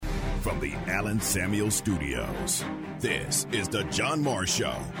from the Allen Samuel Studios, this is the John Morris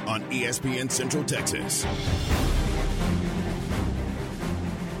Show on ESPN Central Texas.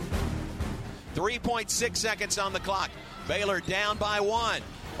 3.6 seconds on the clock. Baylor down by 1.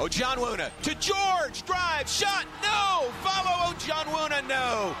 Ojonwuna to George. Drive. Shot. No. Follow Ojonwuna.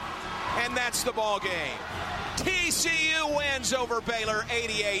 No. And that's the ball game. TCU wins over Baylor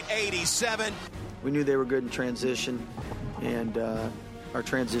 88-87. We knew they were good in transition, and our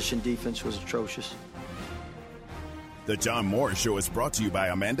transition defense was atrocious. The John Morris Show is brought to you by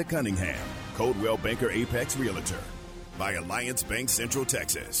Amanda Cunningham, Coldwell Banker Apex Realtor, by Alliance Bank Central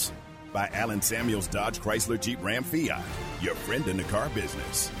Texas, by Allen Samuels Dodge Chrysler Jeep Ram Fiat, your friend in the car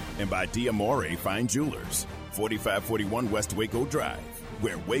business, and by Diamore Fine Jewelers, 4541 West Waco Drive,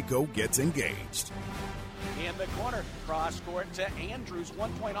 where Waco gets engaged. In the corner, cross court to Andrews,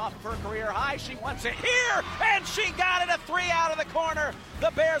 1 point off her career high. She wants it here, and she got it, a 3 out of the corner.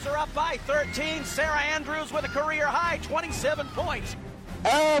 The Bears are up by 13. Sarah Andrews with a career high, 27 points.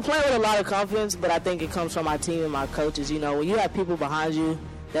 Playing with a lot of confidence, but I think it comes from my team and my coaches. You know, when you have people behind you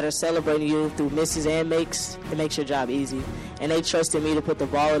that are celebrating you through misses and makes, it makes your job easy. And they trusted me to put the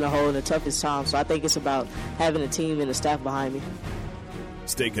ball in the hole in the toughest time. So I think it's about having a team and a staff behind me.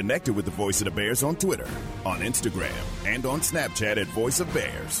 Stay connected with the Voice of the Bears on Twitter, on Instagram, and on Snapchat at Voice of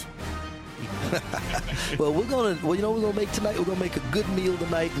Bears. Well, we're gonna make tonight. We're gonna make a good meal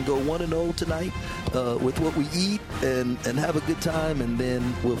tonight and go 1-0 tonight with what we eat and have a good time, and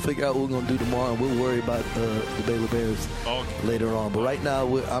then we'll figure out what we're gonna do tomorrow. And we'll worry about the Baylor Bears later on. But right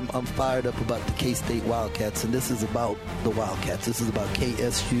now, I'm fired up about the K-State Wildcats, and this is about the Wildcats. This is about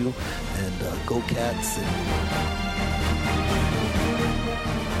KSU and Go Cats.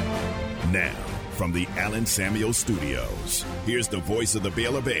 Now, from the Allen Samuel Studios, here's the voice of the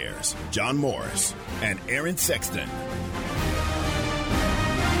Baylor Bears, John Morris and Aaron Sexton.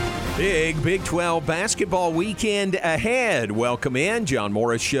 Big 12 basketball weekend ahead. Welcome in. John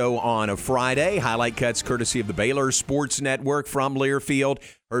Morris Show on a Friday. Highlight cuts courtesy of the Baylor Sports Network from Learfield.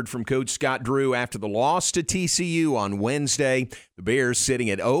 Heard from Coach Scott Drew after the loss to TCU on Wednesday. The Bears sitting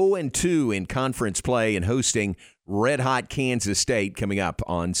at 0-2 in conference play and hosting red-hot Kansas State coming up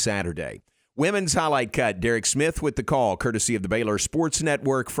on Saturday. Women's highlight cut, Derek Smith with the call, courtesy of the Baylor Sports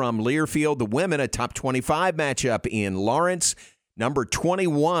Network from Learfield. The women, a top 25 matchup in Lawrence. Number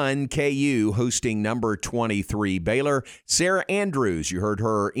 21, KU, hosting number 23, Baylor. Sarah Andrews, you heard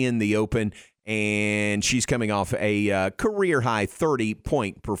her in the open, and she's coming off a career-high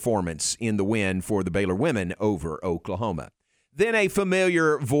 30-point performance in the win for the Baylor women over Oklahoma. Then a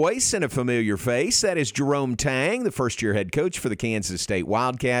familiar voice and a familiar face. That is Jerome Tang, the first-year head coach for the Kansas State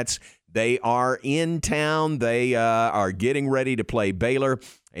Wildcats. They are in town. They are getting ready to play Baylor,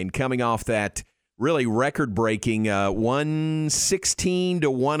 and coming off that really record-breaking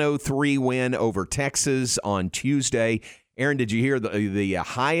 116-103 win over Texas on Tuesday. Aaron, did you hear the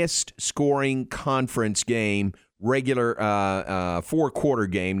highest-scoring conference game, regular four-quarter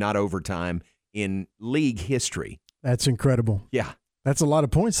game, not overtime, in league history? That's incredible. Yeah. That's a lot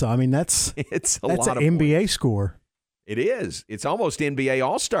of points, though. I mean, that's an NBA score. It is. It's almost NBA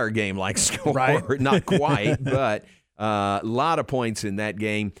All-Star game-like score. Right. Not quite, but a lot of points in that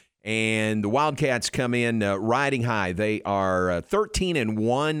game. And the Wildcats come in riding high. They are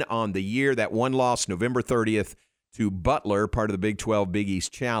 13-1 on the year. That one loss November 30th to Butler, part of the Big 12 Big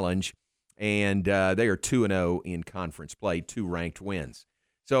East Challenge. And they are 2-0 in conference play, 2 ranked wins.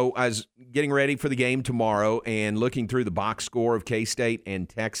 So I was getting ready for the game tomorrow and looking through the box score of K-State and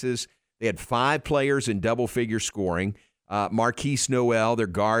Texas. They had 5 players in double-figure scoring. Marquise Noel, their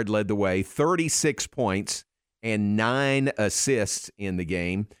guard, led the way, 36 points and 9 assists in the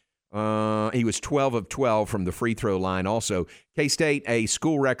game. He was 12 of 12 from the free throw line also. K-State, a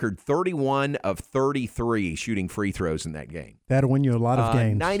school record 31 of 33 shooting free throws in that game. That'll win you a lot of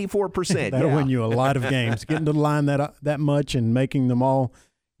games. 94%. That'll win you a lot of games. Getting to the line that much and making them all,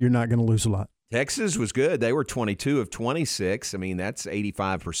 you're not going to lose a lot. Texas was good. They were 22 of 26. I mean, that's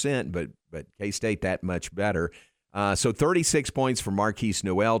 85%, but K-State that much better. So 36 points for Marquise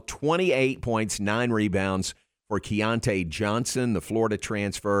Noel, 28 points, 9 rebounds for Keontae Johnson, the Florida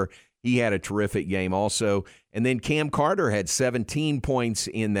transfer. He had a terrific game also. And then Cam Carter had 17 points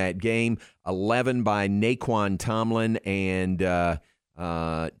in that game, 11 by Naquan Tomlin, and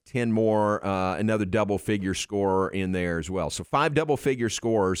 10 more, another double-figure scorer in there as well. So 5 double-figure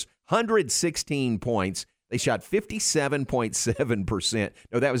scorers, 116 points. They shot 57.7%.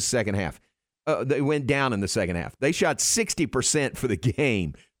 No, that was the second half. They went down in the second half. They shot 60% for the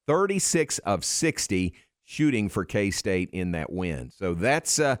game, 36 of 60 shooting for K-State in that win. So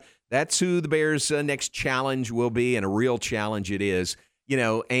that's who the Bears' next challenge will be, and a real challenge it is.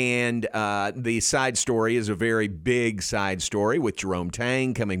 And the side story is a very big side story with Jerome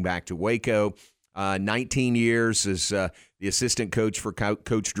Tang coming back to Waco. 19 years as the assistant coach for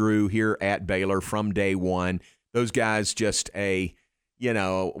Coach Drew here at Baylor from day one. Those guys just a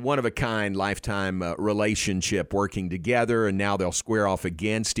one-of-a-kind lifetime relationship working together, and now they'll square off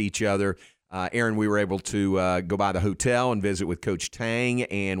against each other. Aaron, we were able to go by the hotel and visit with Coach Tang,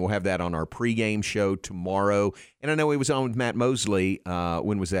 and we'll have that on our pregame show tomorrow. And I know he was on with Matt Mosley.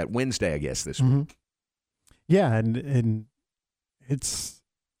 When was that? Wednesday, I guess, this week. Yeah, and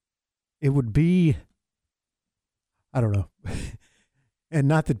it would be, I don't know, and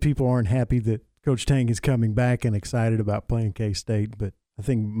not that people aren't happy that Coach Tang is coming back and excited about playing K-State, but I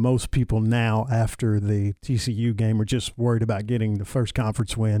think most people now after the TCU game are just worried about getting the first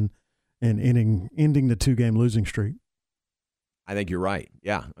conference win and ending the 2-game losing streak. I think you're right.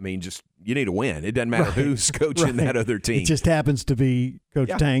 Yeah. I mean, just you need to win. It doesn't matter who's coaching that other team. It just happens to be Coach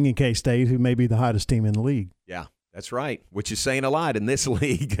Tang and K-State, who may be the hottest team in the league. Yeah, that's right, which is saying a lot in this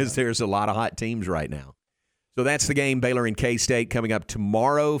league because there's a lot of hot teams right now. So that's the game, Baylor and K-State, coming up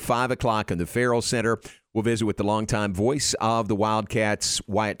tomorrow, 5 o'clock in the Farrell Center. We'll visit with the longtime voice of the Wildcats.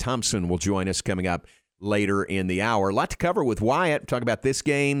 Wyatt Thompson will join us coming up later in the hour. A lot to cover with Wyatt. Talk about this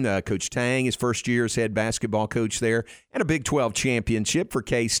game. Coach Tang, his first year as head basketball coach there, and a Big 12 championship for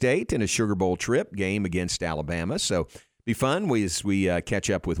K-State and a Sugar Bowl trip game against Alabama. So be fun as we catch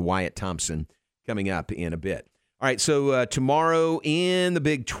up with Wyatt Thompson coming up in a bit. All right, so tomorrow in the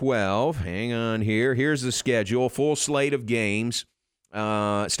Big 12, hang on here. Here's the schedule, full slate of games.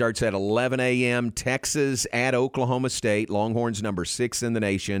 Starts at 11 a.m., Texas at Oklahoma State. Longhorns number 6 in the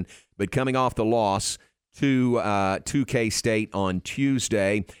nation, but coming off the loss to K-State on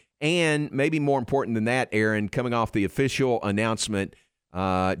Tuesday. And maybe more important than that, Aaron, coming off the official announcement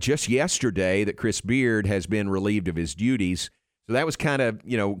just yesterday that Chris Beard has been relieved of his duties. So that was kind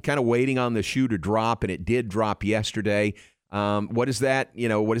of waiting on the shoe to drop, and it did drop yesterday. What does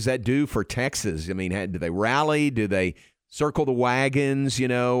that do for Texas? I mean, do they rally? Do they circle the wagons,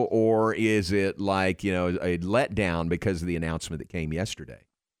 or is it like, a letdown because of the announcement that came yesterday?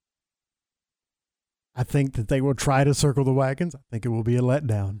 I think that they will try to circle the wagons. I think it will be a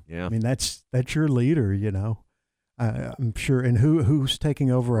letdown. Yeah. I mean, that's your leader, I'm sure. And who's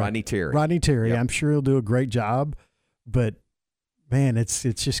taking over? Rodney Terry. Rodney Terry. Yep. I'm sure he'll do a great job, but man, it's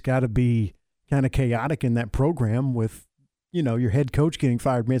just got to be kind of chaotic in that program with, your head coach getting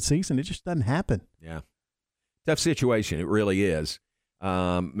fired midseason. It just doesn't happen. Yeah. Tough situation. It really is.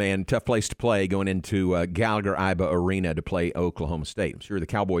 Man, tough place to play going into Gallagher-Iba Arena to play Oklahoma State. I'm sure the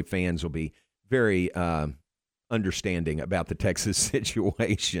Cowboy fans will be very understanding about the Texas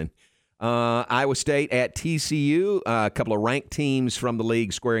situation. Iowa State at TCU, a couple of ranked teams from the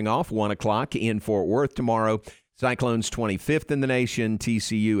league squaring off, 1 o'clock in Fort Worth tomorrow. Cyclones 25th in the nation.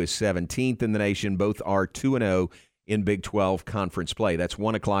 TCU is 17th in the nation. Both are 2-0 in Big 12 conference play. That's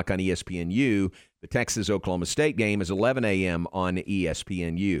 1 o'clock on ESPNU. The Texas-Oklahoma State game is 11 a.m. on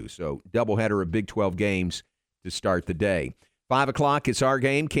ESPNU. So doubleheader of Big 12 games to start the day. 5 o'clock is our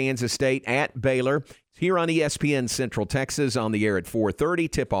game, Kansas State at Baylor. It's here on ESPN Central Texas, on the air at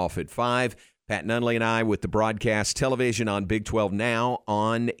 4:30, tip-off at 5. Pat Nunley and I with the broadcast television on Big 12 Now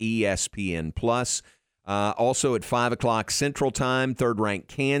on ESPN+. Also at 5 o'clock Central Time, third-ranked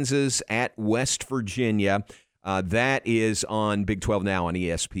Kansas at West Virginia. That is on Big 12 Now on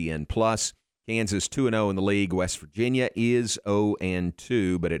ESPN+. Kansas 2-0 in the league. West Virginia is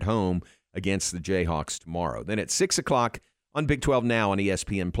 0-2, but at home against the Jayhawks tomorrow. Then at 6 o'clock on Big 12 Now on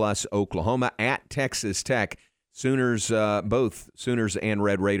ESPN+, Oklahoma at Texas Tech. Sooners, both Sooners and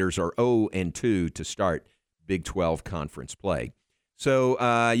Red Raiders are 0-2 to start Big 12 conference play.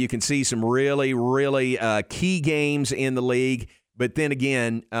 So you can see some really, really key games in the league. But then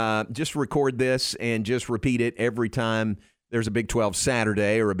again, just record this and just repeat it every time there's a Big 12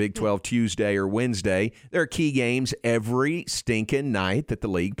 Saturday or a Big 12 Tuesday or Wednesday. There are key games every stinking night that the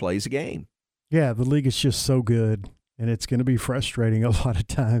league plays a game. Yeah, the league is just so good, and it's going to be frustrating a lot of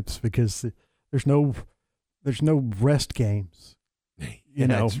times because there's no rest games.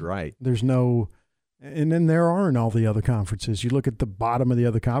 That's right. There's no – and then there are in all the other conferences. You look at the bottom of the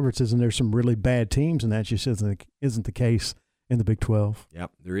other conferences, and there's some really bad teams, and that just isn't the case in the Big 12.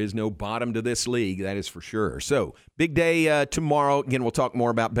 Yep, there is no bottom to this league, that is for sure. So, big day tomorrow. Again, we'll talk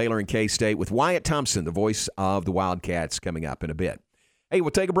more about Baylor and K-State with Wyatt Thompson, the voice of the Wildcats, coming up in a bit. Hey,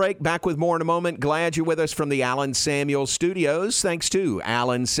 we'll take a break. Back with more in a moment. Glad you're with us from the Allen Samuels Studios. Thanks to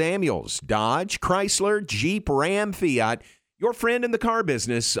Allen Samuels, Dodge, Chrysler, Jeep, Ram, Fiat. Your friend in the car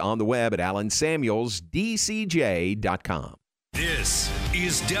business on the web at allensamuelsdcj.com. This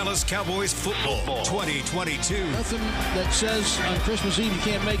is Dallas Cowboys football 2022. Nothing that says on Christmas Eve you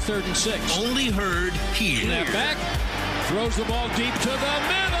can't make 3rd and 6. Only heard here. Snap back, throws the ball deep to the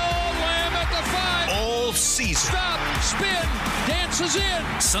middle. Lamb at the 5. All season. Stop, spin, dances in.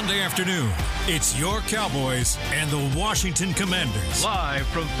 Sunday afternoon, it's your Cowboys and the Washington Commanders. Live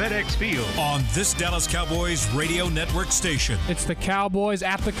from FedEx Field on this Dallas Cowboys radio network station. It's the Cowboys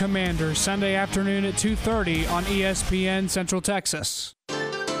at the Commanders, Sunday afternoon at 2:30 on ESPN Central Texas.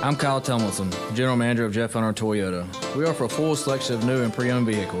 I'm Kyle Tumilton, General Manager of Jeff Hunter Toyota. We offer a full selection of new and pre-owned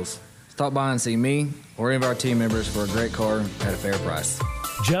vehicles. Stop by and see me or any of our team members for a great car at a fair price.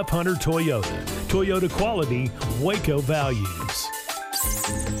 Jeff Hunter Toyota. Toyota quality, Waco values.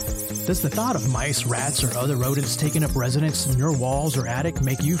 Does the thought of mice, rats, or other rodents taking up residence in your walls or attic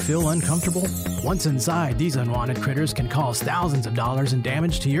make you feel uncomfortable? Once inside, these unwanted critters can cause thousands of dollars in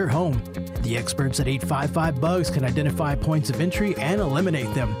damage to your home. The experts at 855 Bugs can identify points of entry and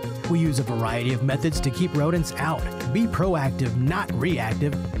eliminate them. We use a variety of methods to keep rodents out. Be proactive, not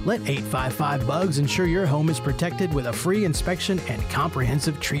reactive. Let 855 Bugs ensure your home is protected with a free inspection and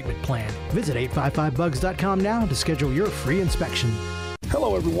comprehensive treatment plan. Visit 855bugs.com now to schedule your free inspection.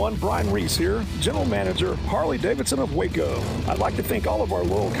 Hello everyone, Brian Reese here, General Manager, Harley-Davidson of Waco. I'd like to thank all of our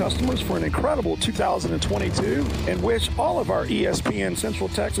loyal customers for an incredible 2022 and wish all of our ESPN Central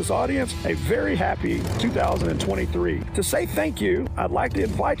Texas audience a very happy 2023. To say thank you, I'd like to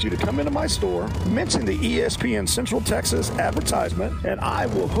invite you to come into my store, mention the ESPN Central Texas advertisement, and I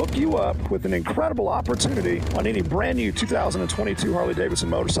will hook you up with an incredible opportunity on any brand new 2022 Harley-Davidson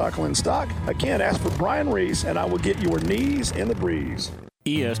motorcycle in stock. Again, ask for Brian Reese and I will get your knees in the breeze.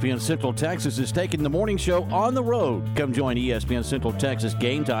 ESPN Central Texas is taking the morning show on the road. Come join ESPN Central Texas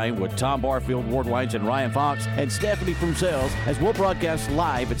Game Time with Tom Barfield, Ward Weitz, and Ryan Fox, and Stephanie from Sales as we'll broadcast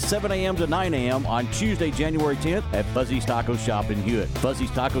live at 7 a.m. to 9 a.m. on Tuesday, January 10th at Fuzzy's Taco Shop in Hewitt.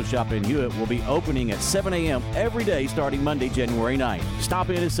 Fuzzy's Taco Shop in Hewitt will be opening at 7 a.m. every day starting Monday, January 9th. Stop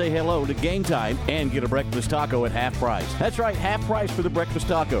in and say hello to Game Time and get a breakfast taco at half price. That's right, half price for the breakfast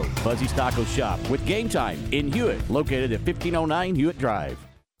taco. Fuzzy's Taco Shop with Game Time in Hewitt, located at 1509 Hewitt Drive.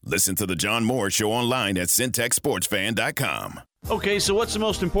 Listen to The John Moore Show online at syntechsportsfan.com. Okay, so what's the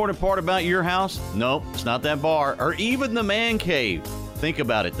most important part about your house? Nope, it's not that bar or even the man cave. Think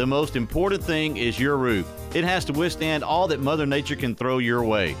about it. The most important thing is your roof. It has to withstand all that Mother Nature can throw your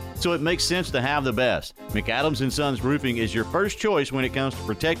way. So it makes sense to have the best. McAdams & Sons Roofing is your first choice when it comes to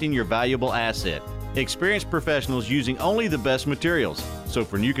protecting your valuable asset. Experienced professionals using only the best materials. So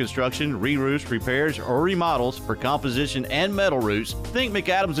for new construction, re-roofs, repairs, or remodels for composition and metal roofs, think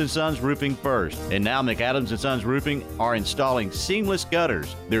McAdams & Sons Roofing first. And now McAdams & Sons Roofing are installing seamless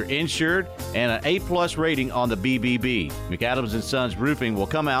gutters. They're insured and an A+ rating on the BBB. McAdams & Sons Roofing will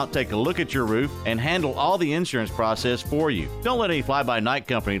come out, take a look at your roof, and handle all the insurance process for you. Don't let any fly-by-night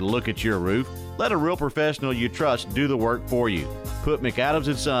company look at your roof. Let a real professional you trust do the work for you. Put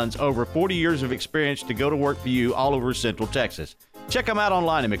McAdams & Sons over 40 years of experience to go to work for you all over Central Texas. Check them out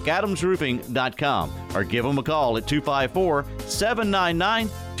online at McAdamsRoofing.com or give them a call at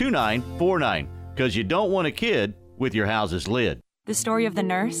 254-799-2949 because you don't want a kid with your house's lid. The story of the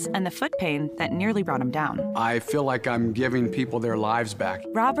nurse and the foot pain that nearly brought him down. I feel like I'm giving people their lives back.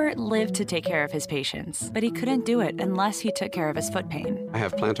 Robert lived to take care of his patients, but he couldn't do it unless he took care of his foot pain. I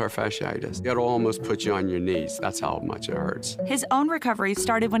have plantar fasciitis. It'll almost put you on your knees. That's how much it hurts. His own recovery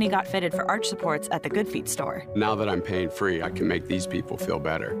started when he got fitted for arch supports at the Good Feet store. Now that I'm pain free, I can make these people feel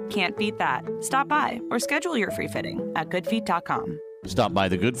better. Can't beat that. Stop by or schedule your free fitting at goodfeet.com. Stop by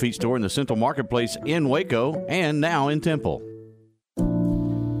the Good Feet store in the Central Marketplace in Waco and now in Temple.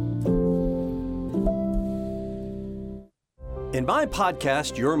 In my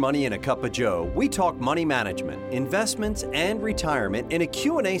podcast, Your Money in a Cup of Joe, we talk money management, investments, and retirement in a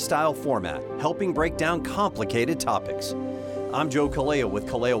Q&A style format, helping break down complicated topics. I'm Joe Kalea with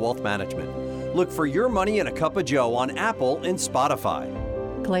Kalea Wealth Management. Look for Your Money in a Cup of Joe on Apple and Spotify.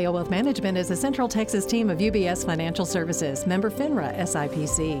 Kalea Wealth Management is a Central Texas team of UBS Financial Services, member FINRA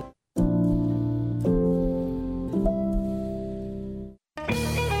SIPC.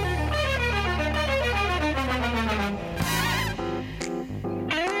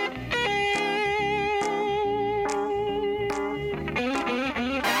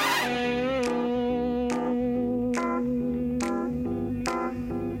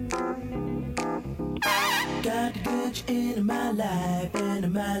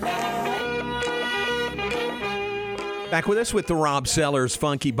 Back with us with the Rob Sellers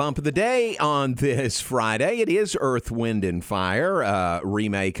Funky Bump of the Day on this Friday. It is Earth, Wind, and Fire, a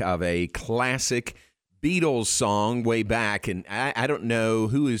remake of a classic Beatles song way back, and I don't know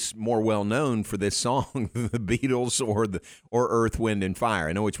who is more well known for this song, the Beatles or Earth, Wind, and Fire.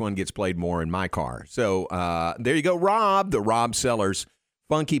 I know which one gets played more in my car. So there you go, Rob, the Rob Sellers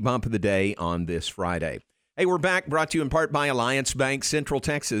Funky Bump of the Day on this Friday. Hey, we're back, brought to you in part by Alliance Bank, Central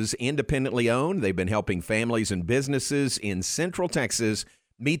Texas, independently owned. They've been helping families and businesses in Central Texas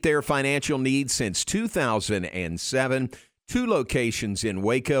meet their financial needs since 2007. 2 locations in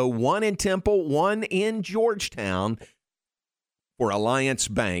Waco, 1 in Temple, 1 in Georgetown for Alliance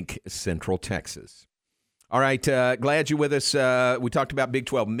Bank, Central Texas. All right, glad you're with us. We talked about Big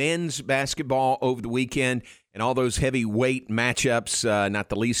 12 men's basketball over the weekend and all those heavyweight matchups, not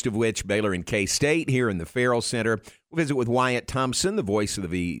the least of which Baylor and K-State here in the Farrell Center. We'll visit with Wyatt Thompson, the voice of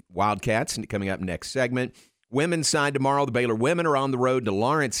the Wildcats, and coming up next segment. Women's side tomorrow, the Baylor women are on the road to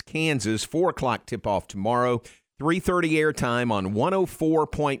Lawrence, Kansas, 4 o'clock tip-off tomorrow. 3:30 airtime on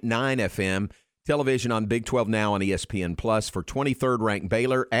 104.9 FM. Television on Big 12 Now on ESPN Plus for 23rd ranked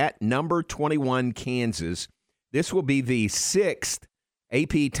Baylor at number 21 Kansas. This will be the 6th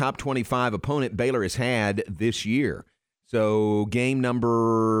AP Top 25 opponent Baylor has had this year. So game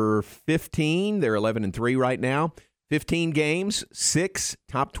number 15, they're 11-3 right now. 15 games, 6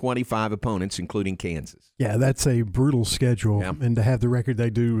 top 25 opponents, including Kansas. Yeah, that's a brutal schedule, Yeah. and to have the record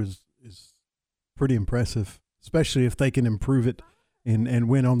they do is pretty impressive, especially if they can improve it and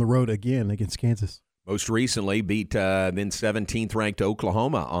win on the road again against Kansas. Most recently beat then 17th-ranked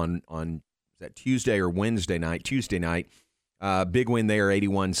Oklahoma on is that Tuesday or Wednesday night? Tuesday night. Big win there,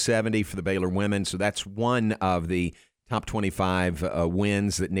 81-70 for the Baylor women. So that's one of the top 25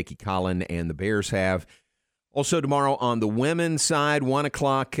 wins that Nikki Collin and the Bears have. Also tomorrow on the women's side, 1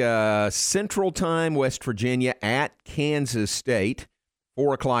 o'clock Central Time, West Virginia at Kansas State.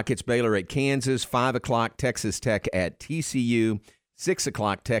 4 o'clock, it's Baylor at Kansas. 5 o'clock, Texas Tech at TCU. 6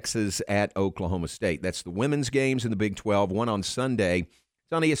 o'clock, Texas at Oklahoma State. That's the women's games in the Big 12. One on Sunday.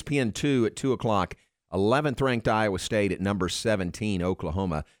 It's on ESPN2 at 2 o'clock. 11th-ranked Iowa State at number 17,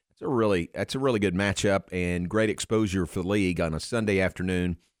 Oklahoma. That's a really good matchup and great exposure for the league on a Sunday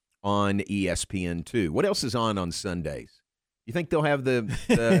afternoon on ESPN2. What else is on Sundays? You think they'll have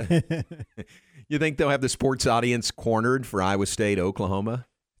the you think they'll have the sports audience cornered for Iowa State, Oklahoma?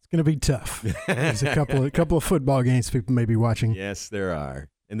 It's going to be tough. There's a couple of football games people may be watching. Yes, there are.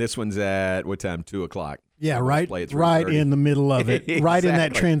 And this one's at what time? 2 o'clock. Yeah, right in the middle of it. Exactly. Right in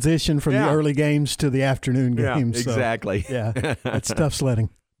that transition from the early games to the afternoon games. Yeah, exactly. So, yeah, that's tough sledding.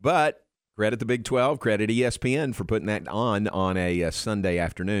 But credit the Big 12, credit ESPN for putting that on a Sunday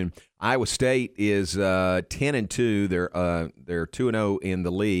afternoon. Iowa State is 10-2. They're 2-0 in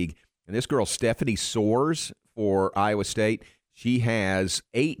the league. And this girl, Stephanie Soares for Iowa State, she has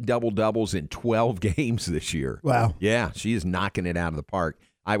 8 double-doubles in 12 games this year. Wow. Yeah, she is knocking it out of the park.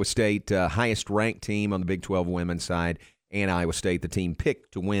 Iowa State, highest-ranked team on the Big 12 women's side, and Iowa State, the team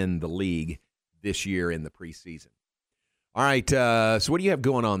picked to win the league this year in the preseason. All right, so what do you have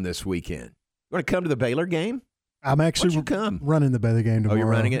going on this weekend? You want to come to the Baylor game? I'm actually running the Baylor game tomorrow. Oh, you're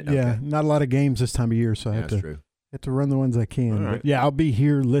running it? Yeah, Okay. not a lot of games this time of year, so I have to run the ones I can. All right. But yeah, I'll be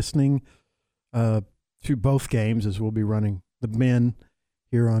here listening to both games as we'll be running the men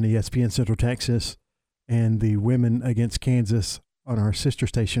here on ESPN Central Texas and the women against Kansas on our sister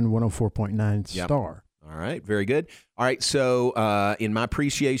station, 104.9 Star. All right, very good. All right, so in my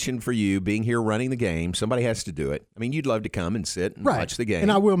appreciation for you being here running the game, somebody has to do it. I mean, you'd love to come and sit and watch the game.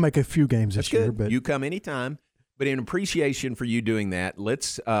 And I will make a few games this year. But you come anytime. But in appreciation for you doing that,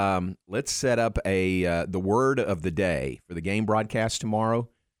 let's set up the word of the day for the game broadcast tomorrow.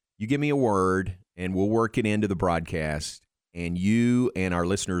 You give me a word, and we'll work it into the broadcast, and you and our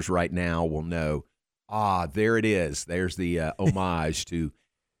listeners right now will know, there it is. There's the homage to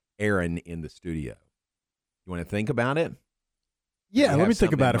Aaron in the studio. You want to think about it? Yeah, let me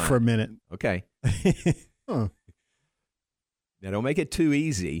think about it for a minute. Okay. Now, don't make it too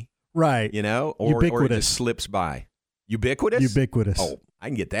easy. Right. You know, or it just slips by. Ubiquitous? Ubiquitous. Oh, I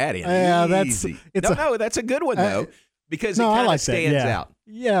can get that in. Yeah, easy. That's a good one, though, because it I kind like of stands that. out.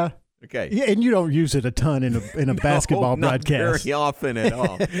 Yeah. Okay. Yeah, and you don't use it a ton in a basketball broadcast. Not very often at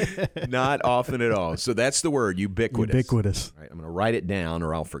all. Not often at all. So that's the word, ubiquitous. Ubiquitous. All right, I'm going to write it down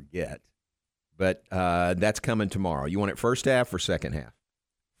or I'll forget. But that's coming tomorrow. You want it first half or second half?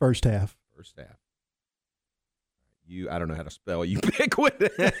 First half. First half. I don't know how to spell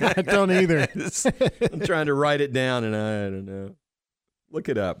ubiquitous. I don't either. I'm trying to write it down, and I don't know. Look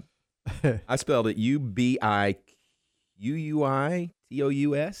it up. I spelled it UBIQUITOUS.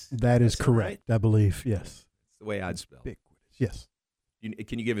 That is correct, right? I believe, yes. That's the way I'd spell it. Ubiquitous, yes.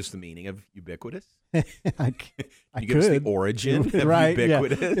 Can you give us the meaning of ubiquitous? I Can you give us the origin of right,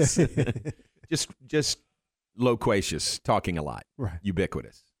 ubiquitous? Yeah. Just loquacious, talking a lot. Right.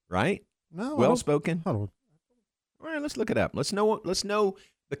 Ubiquitous, right? No. Well-spoken? I don't. All right, let's look it up. Let's know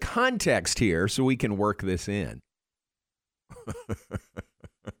the context here so we can work this in.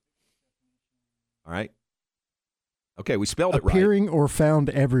 All right. Okay, we spelled it right. Appearing or found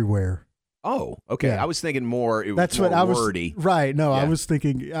everywhere. Oh, okay. Yeah. I was thinking more. That's more what I was. wordy. Right. No, Yeah. I was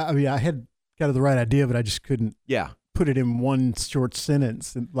thinking. I mean, I had kind of the right idea, but I just couldn't. Yeah. Put it in one short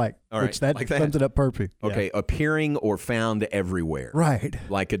sentence, and All right, which that like that. sums it up perfect. Okay, appearing or found everywhere. Right.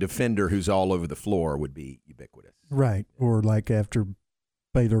 Like a defender who's all over the floor would be ubiquitous. Right. Or like after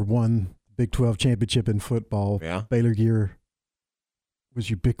Baylor won the Big 12 championship in football, Baylor gear was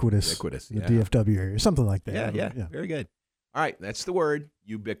ubiquitous in the DFW area, something like that. Yeah. Very good. All right, that's the word,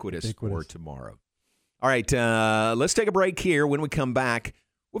 ubiquitous. For tomorrow. All right, let's take a break here. When we come back,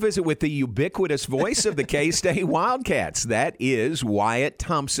 we'll visit with the ubiquitous voice of the K-State Wildcats. That is Wyatt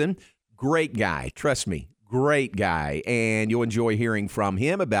Thompson. Great guy. Trust me, great guy. And you'll enjoy hearing from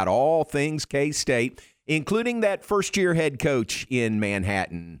him about all things K-State, including that first-year head coach in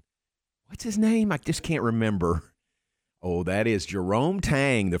Manhattan. What's his name? I just can't remember. Oh, that is Jerome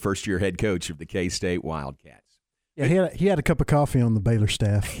Tang, the first-year head coach of the K-State Wildcats. Yeah, he had a cup of coffee on the Baylor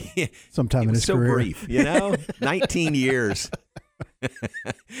staff sometime in his career. So brief, 19 years.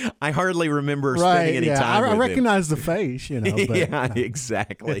 I hardly remember spending any time with I recognize the face, But, yeah,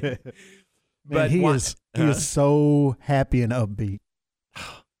 exactly. Man, but he is so happy and upbeat.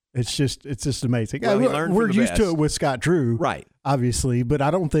 It's just amazing. Well, we're used to it with Scott Drew, right? Obviously, but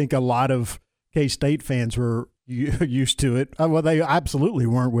I don't think a lot of K-State fans were used to it. Well, they absolutely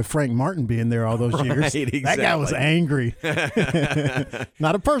weren't with Frank Martin being there all those years. Exactly. That guy was angry.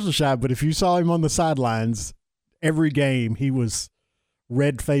 Not a personal shot, but if you saw him on the sidelines, every game he was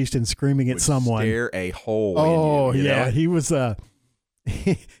red-faced and screaming at someone. Stare a hole. Oh, in you, yeah, know? he was.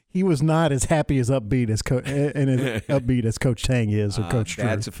 He was not as happy as upbeat as Coach Tang is, or Coach Drew.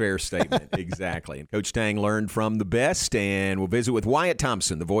 That's a fair statement, exactly. And Coach Tang learned from the best, and we'll visit with Wyatt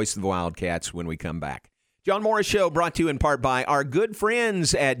Thompson, the voice of the Wildcats, when we come back. John Morris Show brought to you in part by our good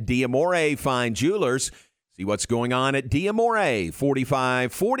friends at D'Amore Fine Jewelers. See what's going on at D'Amore,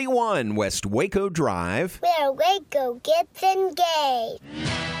 4541 West Waco Drive. Where Waco gets engaged.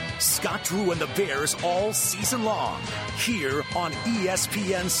 Scott Drew and the Bears all season long here on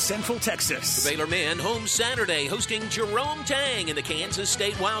ESPN Central Texas. The Baylor men home Saturday hosting Jerome Tang and the Kansas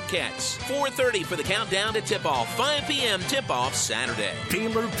State Wildcats. 4:30 for the countdown to tip-off. 5 p.m. tip-off Saturday.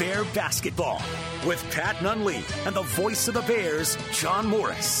 Baylor Bear basketball with Pat Nunley and the voice of the Bears, John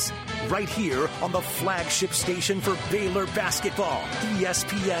Morris. Right here on the flagship station for Baylor basketball,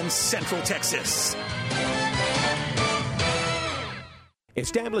 ESPN Central Texas.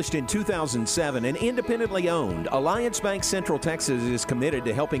 Established in 2007 and independently owned, Alliance Bank Central Texas is committed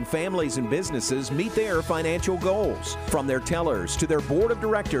to helping families and businesses meet their financial goals. From their tellers to their board of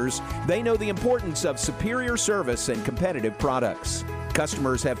directors, they know the importance of superior service and competitive products.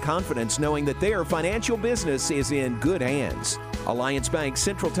 Customers have confidence knowing that their financial business is in good hands. Alliance Bank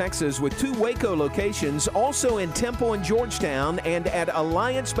Central Texas with 2 Waco locations, also in Temple and Georgetown, and at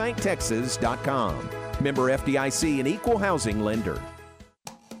alliancebanktexas.com. Member FDIC and equal housing lender.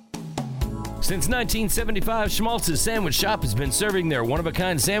 Since 1975, Schmaltz's Sandwich Shop has been serving their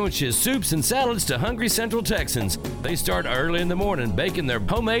one-of-a-kind sandwiches, soups, and salads to hungry Central Texans. They start early in the morning baking their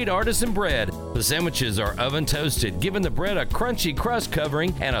homemade artisan bread. The sandwiches are oven-toasted, giving the bread a crunchy crust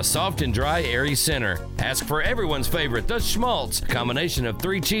covering and a soft and dry, airy center. Ask for everyone's favorite, the Schmaltz, combination of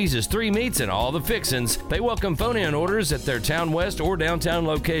 3 cheeses, 3 meats, and all the fixins. They welcome phone-in orders at their Town West or downtown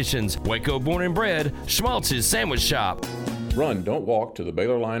locations. Waco born and bred, Schmaltz's Sandwich Shop. Run, don't walk to the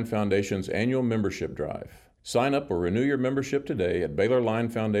Baylor Line Foundation's annual membership drive. Sign up or renew your membership today at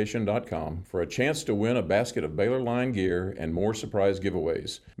BaylorLineFoundation.com for a chance to win a basket of Baylor Line gear and more surprise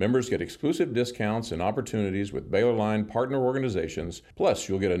giveaways. Members get exclusive discounts and opportunities with Baylor Line partner organizations. Plus,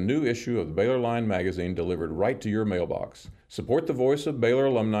 you'll get a new issue of the Baylor Line magazine delivered right to your mailbox. Support the voice of Baylor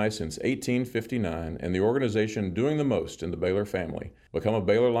alumni since 1859 and the organization doing the most in the Baylor family. Become a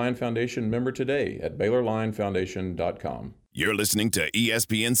Baylor Line Foundation member today at BaylorLineFoundation.com. You're listening to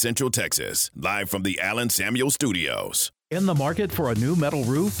ESPN Central Texas, live from the Allen Samuel Studios. In the market for a new metal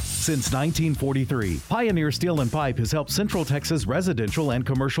roof? Since 1943, Pioneer Steel & Pipe has helped Central Texas residential and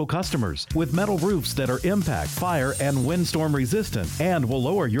commercial customers with metal roofs that are impact, fire, and windstorm resistant and will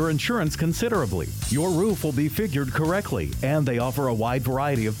lower your insurance considerably. Your roof will be figured correctly, and they offer a wide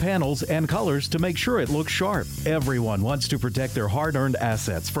variety of panels and colors to make sure it looks sharp. Everyone wants to protect their hard-earned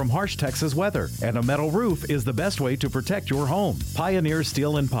assets from harsh Texas weather, and a metal roof is the best way to protect your home. Pioneer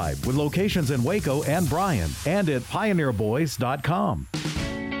Steel & Pipe with locations in Waco and Bryan and at pioneerboys.com.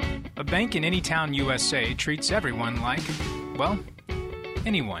 A bank in any town USA treats everyone like, well,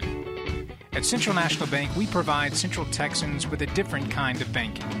 anyone. At Central National Bank, we provide Central Texans with a different kind of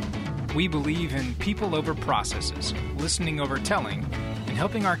banking. We believe in people over processes, listening over telling, and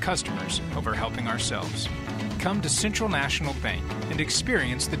helping our customers over helping ourselves. Come to Central National Bank and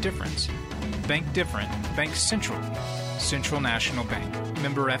experience the difference. Bank different. Bank Central. Central National Bank.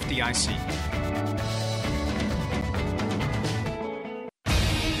 Member FDIC.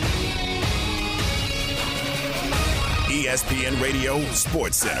 ESPN Radio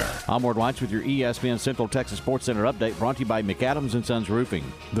Sports Center. I'm Ward Weitz with your ESPN Central Texas Sports Center update, brought to you by McAdams & Sons Roofing.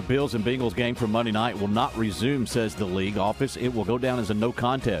 The Bills and Bengals game from Monday night will not resume, says the league office. It will go down as a no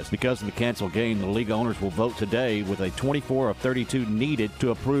contest. Because of the canceled game, the league owners will vote today with a 24 of 32 needed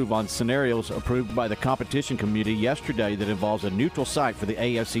to approve on scenarios approved by the competition committee yesterday that involves a neutral site for the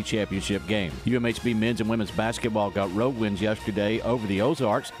AFC Championship game. UMHB men's and women's basketball got road wins yesterday over the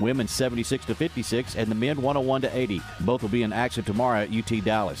Ozarks, women 76-56 and the men 101-80. Both will be in action tomorrow at UT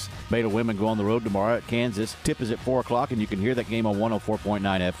Dallas. Baylor women go on the road tomorrow at Kansas. Tip is at 4 o'clock, and you can hear that game on 104.9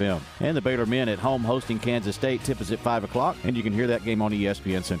 FM. And the Baylor men at home hosting Kansas State. Tip is at 5 o'clock, and you can hear that game on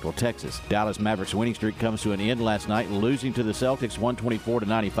ESPN Central Texas. Dallas Mavericks' winning streak comes to an end last night, losing to the Celtics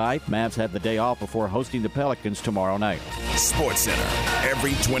 124-95. Mavs had the day off before hosting the Pelicans tomorrow night. Sports Center,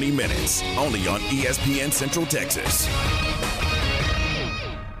 every 20 minutes, only on ESPN Central Texas.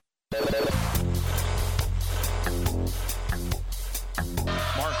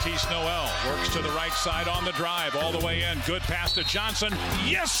 Marquise Noel works to the right side on the drive, all the way in. Good pass to Johnson.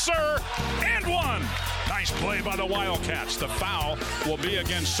 Yes, sir! And one! Nice play by the Wildcats. The foul will be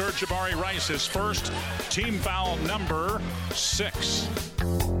against Sir'Jabari Rice, his first team foul number 6.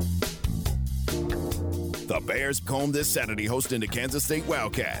 The Bears home this Saturday hosting the Kansas State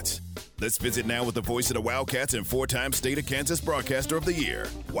Wildcats. Let's visit now with the voice of the Wildcats and 4-time State of Kansas Broadcaster of the Year,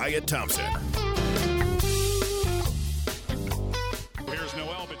 Wyatt Thompson. Here's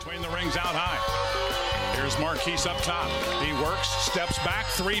Noel between the rings out high. Here's Marquise up top. He works, steps back,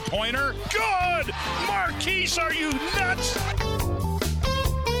 three-pointer. Good! Marquise, are you nuts?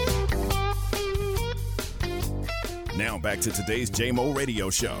 Now back to today's JMO Radio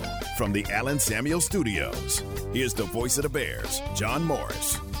Show from the Allen Samuel Studios. Here's the voice of the Bears, John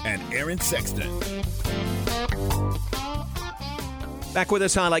Morris and Aaron Sexton. Back with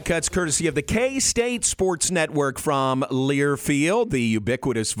us, highlight cuts courtesy of the K-State Sports Network from Learfield, the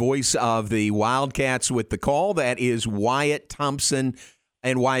ubiquitous voice of the Wildcats with the call. That is Wyatt Thompson,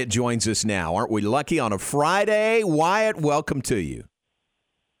 and Wyatt joins us now. Aren't we lucky on a Friday? Wyatt, welcome to you.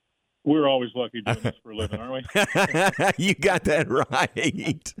 We're always lucky doing this for a living, aren't we? You got that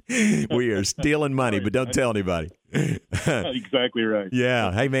right. We are stealing money, but don't tell anybody. Exactly right.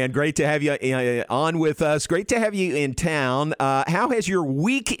 Yeah. Hey, man, great to have you on with us. Great to have you in town. How has your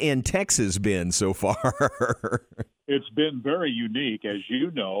week in Texas been so far? It's been very unique. As you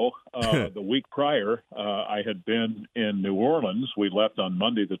know, the week prior, I had been in New Orleans. We left on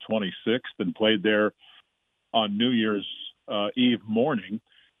Monday the 26th and played there on New Year's Eve morning.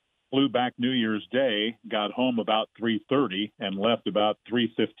 Flew back New Year's Day, got home about 3:30, and left about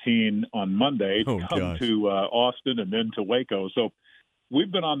 3:15 on Monday to come to Austin and then to Waco. So we've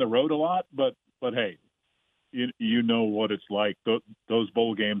been on the road a lot, but hey, you know what it's like. Those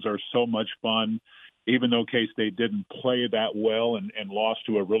bowl games are so much fun, even though K-State didn't play that well and lost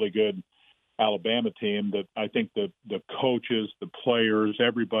to a really good Alabama team. That I think the coaches, the players,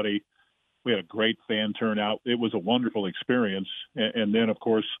 everybody, we had a great fan turnout. It was a wonderful experience. And then, of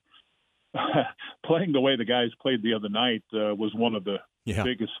course, playing the way the guys played the other night was one of the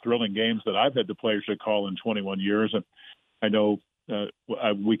biggest thrilling games that I've had the pleasure to call in 21 years. And I know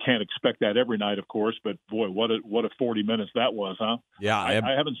we can't expect that every night, of course, but boy, what a 40 minutes that was, huh? Yeah. I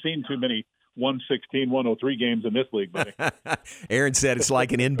haven't seen too many 116, 103 games in this league, buddy. Aaron said it's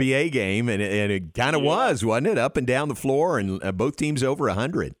like an NBA game, and it kind of was, wasn't it? Up and down the floor, and both teams over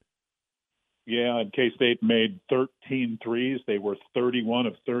 100. Yeah, and K-State made 13 threes. They were 31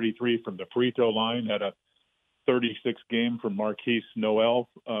 of 33 from the free throw line. Had a 36 game from Marquise Noel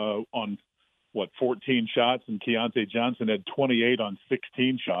on, 14 shots, and Keontae Johnson had 28 on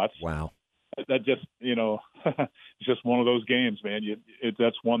 16 shots. Wow. That just, it's just one of those games, man.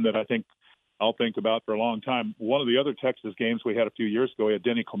 That's one that I think I'll think about for a long time. One of the other Texas games we had a few years ago, we had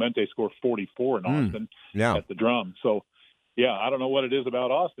Denny Clemente score 44 in Austin at the Drum. So, yeah, I don't know what it is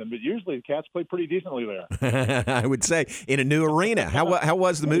about Austin, but usually the Cats play pretty decently there. I would say in a new arena. How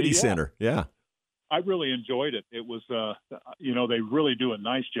was the Moody Center? Yeah, I really enjoyed it. It was, they really do a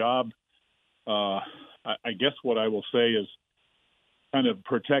nice job. I guess what I will say is kind of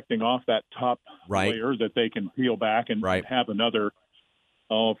protecting off that top layer that they can peel back and have another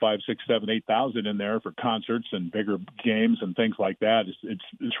 5, 6, 7, 8,000 in there for concerts and bigger games and things like that.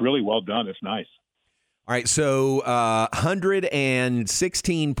 It's really well done. It's nice. All right, so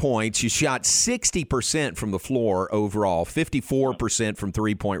 116 points. You shot 60% from the floor overall, 54% from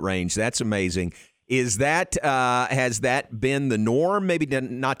three-point range. That's amazing. Is that has that been the norm? Maybe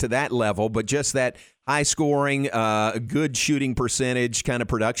not to that level, but just that high scoring, good shooting percentage kind of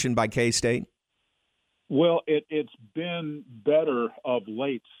production by K-State? Well, it's been better of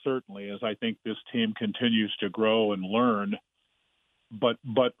late, certainly, as I think this team continues to grow and learn. But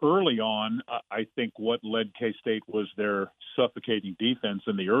early on, I think what led K-State was their suffocating defense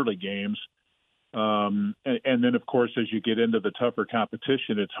in the early games. And then, of course, as you get into the tougher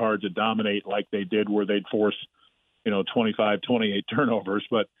competition, it's hard to dominate like they did where they'd force, 25, 28 turnovers.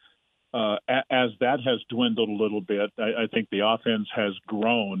 But as that has dwindled a little bit, I think the offense has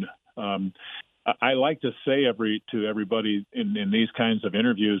grown. I like to say to everybody in these kinds of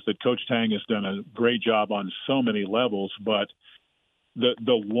interviews that Coach Tang has done a great job on so many levels, but the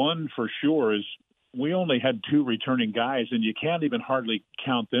one for sure is we only had 2 returning guys, and you can't even hardly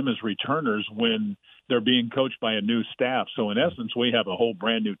count them as returners when they're being coached by a new staff. So in essence, we have a whole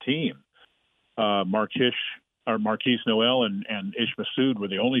brand new team. Marquise Noel and Ish Massoud were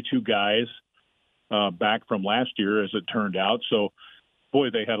the only 2 guys back from last year, as it turned out. So, boy,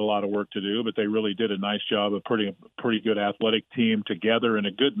 they had a lot of work to do, but they really did a nice job of putting a pretty good athletic team together and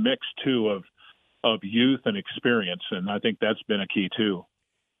a good mix, too, of youth and experience. And I think that's been a key, too.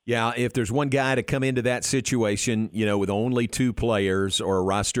 Yeah, if there's one guy to come into that situation, with only 2 players or a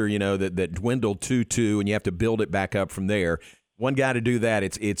roster, that dwindled 2-2 and you have to build it back up from there, one guy to do that,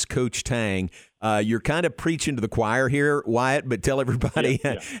 it's Coach Tang. You're kind of preaching to the choir here, Wyatt, but tell everybody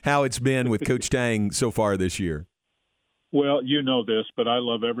how it's been with Coach Tang so far this year. Well, you know this, but I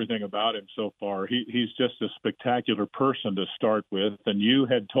love everything about him so far. He's just a spectacular person to start with, and you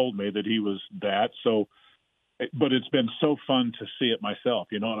had told me that he was that. So, but it's been so fun to see it myself.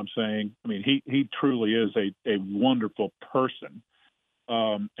 You know what I'm saying? I mean, he truly is a wonderful person,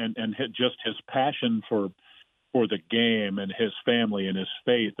 and just his passion for the game and his family and his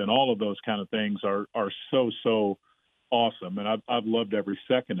faith and all of those kind of things are so awesome, and I've loved every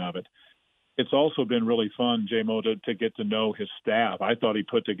second of it. It's also been really fun, J-Mo, to get to know his staff. I thought he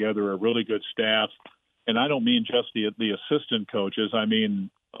put together a really good staff, and I don't mean just the assistant coaches. I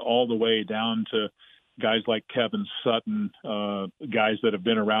mean all the way down to guys like Kevin Sutton, guys that have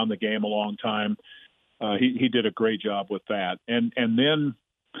been around the game a long time. He did a great job with that. And then,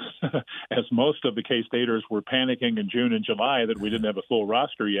 as most of the K-Staters were panicking in June and July that we didn't have a full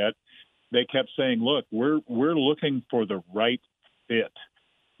roster yet, they kept saying, look, we're looking for the right fit.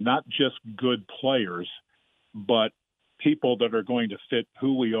 Not just good players, but people that are going to fit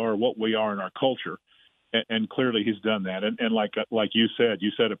who we are, what we are in our culture. And clearly he's done that. And like you said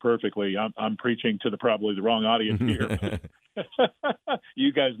it perfectly. I'm preaching to probably the wrong audience here.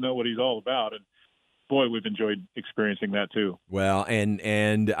 You guys know what he's all about. And boy, we've enjoyed experiencing that too. Well,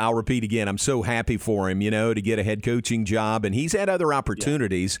 and I'll repeat again, I'm so happy for him, to get a head coaching job. And he's had other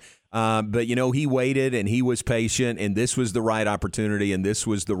opportunities. Yeah. But, he waited and he was patient, and this was the right opportunity and this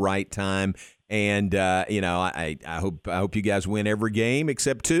was the right time. And, I hope you guys win every game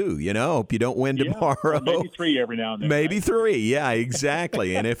except 2, hope you don't win tomorrow. Maybe 3 every now and then. Maybe 3. Yeah,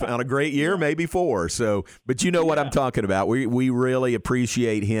 exactly. And if on a great year, maybe 4. So, but what I'm talking about. We really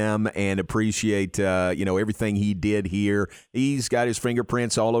appreciate him and appreciate, everything he did here. He's got his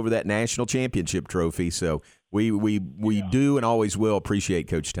fingerprints all over that national championship trophy. So we do and always will appreciate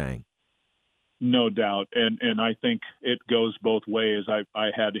Coach Tang. No doubt. And I think it goes both ways. I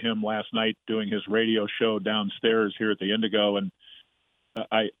had him last night doing his radio show downstairs here at the Indigo, and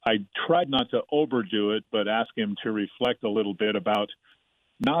I tried not to overdo it, but ask him to reflect a little bit about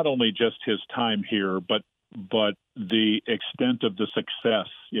not only just his time here, but the extent of the success,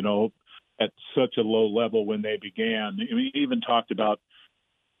 at such a low level when they began. He even talked about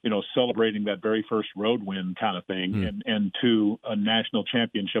celebrating that very first road win kind of thing and to a national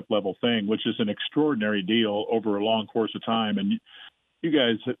championship level thing, which is an extraordinary deal over a long course of time. And you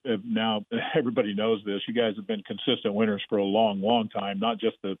guys have now, everybody knows this, you guys have been consistent winners for a long, long time, not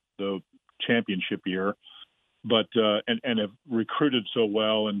just the championship year, but and have recruited so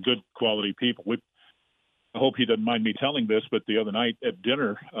well and good quality people. I hope he doesn't mind me telling this, but the other night at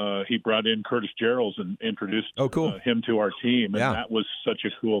dinner, he brought in Curtis Gerals and introduced him to our team. And that was such a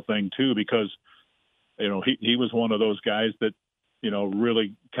cool thing, too, because, he was one of those guys that,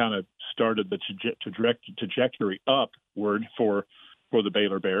 really kind of started the trajectory upward for the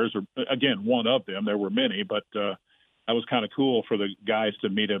Baylor Bears. Or again, one of them. There were many, but that was kind of cool for the guys to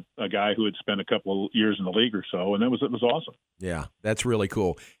meet a guy who had spent a couple of years in the league or so, and it was awesome. Yeah, that's really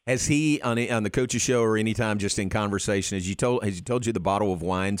cool. Has he on the coach's show or anytime just in conversation? Has he told you the bottle of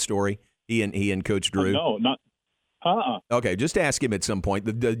wine story? He and Coach Drew. No, not. Okay, just ask him at some point.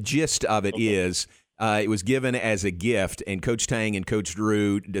 The gist of it is it was given as a gift, and Coach Tang and Coach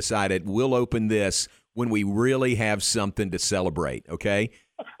Drew decided we'll open this when we really have something to celebrate. Okay,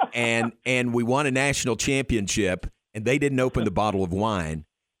 and we won a national championship. And they didn't open the bottle of wine.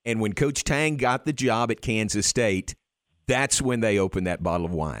 And when Coach Tang got the job at Kansas State, that's when they opened that bottle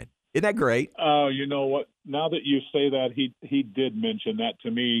of wine. Isn't that great? You know what? Now that you say that, he did mention that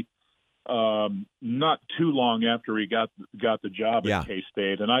to me not too long after he got the job at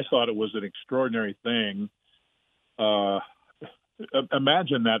K-State. And I thought it was an extraordinary thing.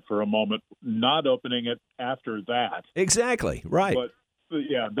 Imagine that for a moment, not opening it after that. Exactly, right. But,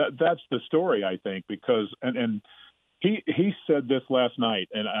 yeah, that's the story, I think, because – and He said this last night,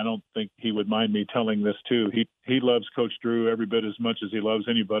 and I don't think he would mind me telling this too. He loves Coach Drew every bit as much as he loves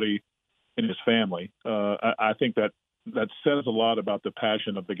anybody in his family. I think that says a lot about the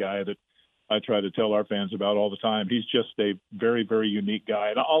passion of the guy that I try to tell our fans about all the time. He's just a very, very unique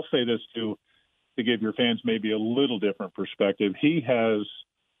guy. And I'll say this too, to give your fans maybe a little different perspective. He has,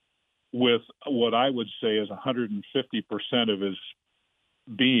 with what I would say is 150% of his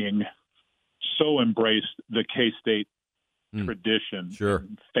being, so embraced the K-State tradition,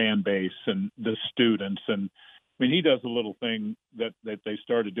 fan base, and the students. And I mean, he does a little thing that they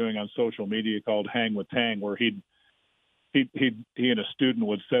started doing on social media called Hang with Tang, where he and a student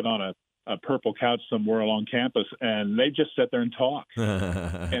would sit on a purple couch somewhere along campus, and they just sit there and talk.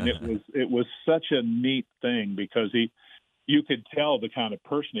 And it was such a neat thing because you could tell the kind of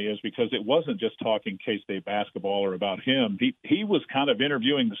person he is, because it wasn't just talking K-State basketball or about him. He was kind of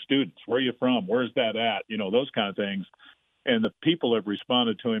interviewing the students. Where are you from? Where's that at? You know, those kind of things. And the people have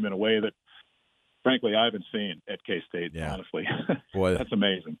responded to him in a way that, frankly, I haven't seen at K-State, honestly. Boy, that's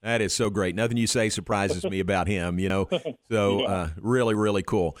amazing. That is so great. Nothing you say surprises me about him, you know. So really, really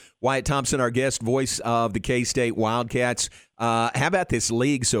cool. Wyatt Thompson, our guest, voice of the K-State Wildcats. How about this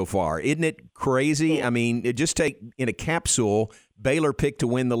league so far? Isn't it crazy? I mean, just take in a capsule, Baylor picked to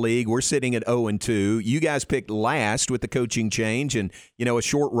win the league. We're sitting at 0-2. You guys picked last with the coaching change and, you know, a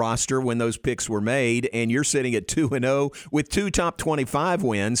short roster when those picks were made, and you're sitting at 2-0 with 2 top 25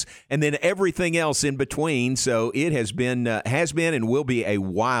 wins and then everything else in between. So it has been and will be a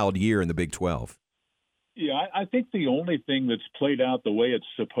wild year in the Big 12. Yeah, I think the only thing that's played out the way it's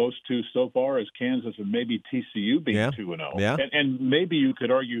supposed to so far is Kansas and maybe TCU being 2-0. Yeah. And maybe you could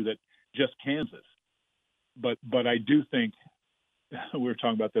argue that just Kansas. But I do think, we were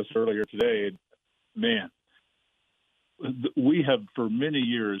talking about this earlier today, man, we have for many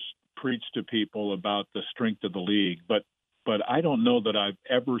years preached to people about the strength of the league, but I don't know that I've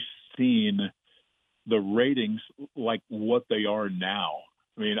ever seen the ratings like what they are now.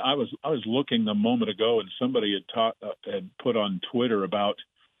 I mean, I was looking a moment ago, and somebody had put on Twitter about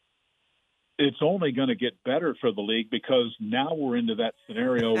it's only going to get better for the league because now we're into that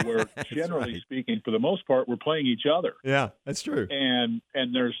scenario where, generally speaking, for the most part, we're playing each other. Yeah, that's true. And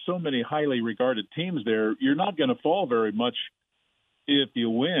there's so many highly regarded teams there. You're not going to fall very much if you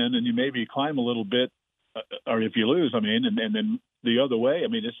win, and you maybe climb a little bit, or if you lose. I mean, and then the other way. I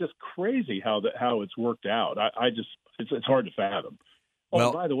mean, it's just crazy how it's worked out. It's hard to fathom.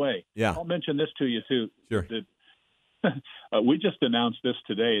 Well, by the way, I'll mention this to you too. Sure. We just announced this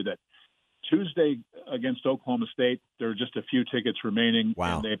today that Tuesday against Oklahoma State, there are just a few tickets remaining.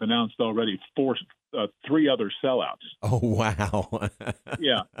 Wow. And they've announced already 3 other sellouts. Oh, wow.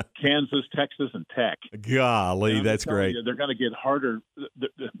 Yeah. Kansas, Texas, and Tech. Golly, that's great. They're going to get harder.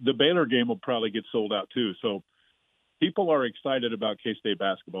 The Baylor game will probably get sold out too. So people are excited about K-State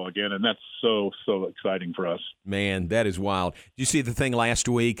basketball again, and that's so exciting for us. Man, that is wild. Did you see the thing last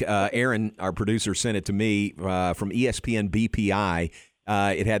week? Aaron, our producer, sent it to me from ESPN BPI.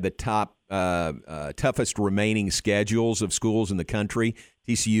 It had the top toughest remaining schedules of schools in the country.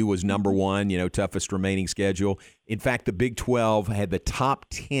 TCU was number 1, toughest remaining schedule. In fact, the Big 12 had the top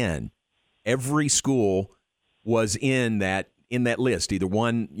 10. Every school was in that list, either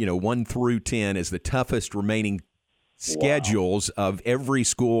 1 through 10 as the toughest remaining schedules of every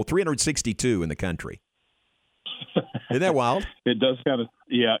school, 362 in the country. Isn't that wild? It does kind of,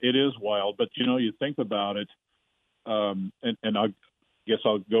 it is wild. But, you think about it, and I guess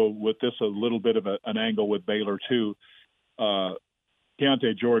I'll go with this a little bit of an angle with Baylor, too.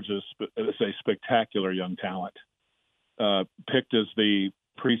 Keontae George is a spectacular young talent, picked as the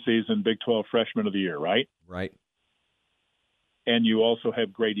preseason Big 12 Freshman of the Year, right? Right. and you also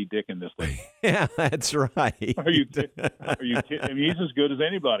have Grady Dick in this league. Yeah, that's right. Are you kidding? I mean, he's as good as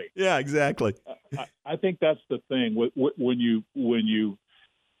anybody. Yeah, exactly. I think that's the thing. When you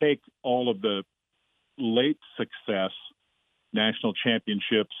take all of the late success, national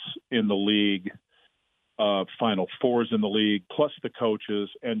championships in the league, Final Fours in the league, plus the coaches,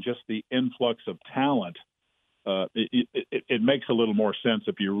 and just the influx of talent, it makes a little more sense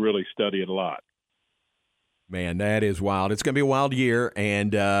if you really study it a lot. Man, that is wild. It's going to be a wild year,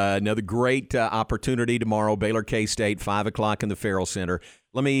 and another great opportunity tomorrow, Baylor K-State, 5 o'clock in the Farrell Center.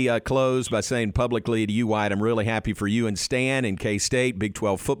 Let me close by saying publicly to you, Wyatt, I'm really happy for you and Stan and K-State, Big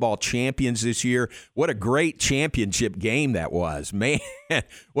 12 football champions this year. What a great championship game that was. Man,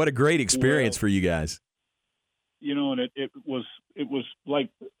 what a great experience for you guys. You know, and it was like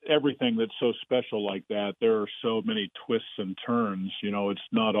everything that's so special like that. There are so many twists and turns. You know, it's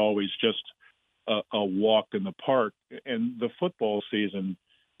not always just a walk in the park. And the football season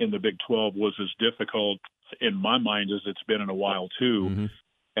in the Big 12 was as difficult in my mind as it's been in a while too. Mm-hmm.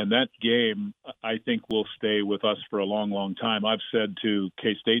 And that game, I think, will stay with us for a long, long time. I've said to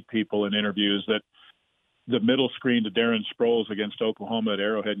K-State people in interviews that the middle screen to Darren Sproles against Oklahoma at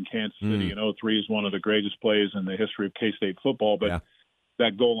Arrowhead in Kansas City in 2003 is one of the greatest plays in the history of K-State football. But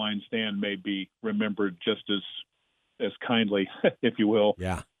that goal line stand may be remembered just as kindly, if you will.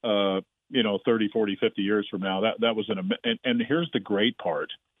 Yeah. 30, 40, 50 years from now. That was and here's the great part.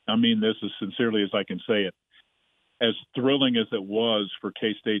 I mean this as sincerely as I can say it. As thrilling as it was for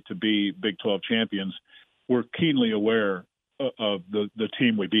K-State to be Big 12 champions, we're keenly aware of the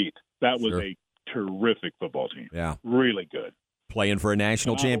team we beat. That was a terrific football team. Yeah. Really good. Playing for a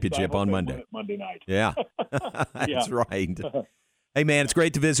national championship on Monday. Monday night. Yeah. That's right. Hey, man, it's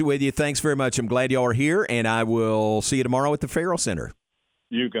great to visit with you. Thanks very much. I'm glad y'all are here, and I will see you tomorrow at the Farrell Center.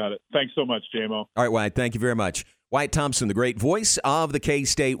 You got it. Thanks so much, JMO. All right, Wyatt, thank you very much. Wyatt Thompson, the great voice of the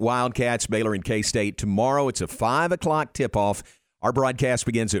K-State Wildcats, Baylor and K-State. Tomorrow, it's a 5 o'clock tip-off. Our broadcast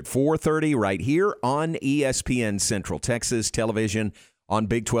begins at 4:30 right here on ESPN Central Texas Television, on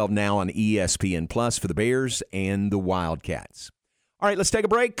Big 12 Now on ESPN Plus for the Bears and the Wildcats. All right, let's take a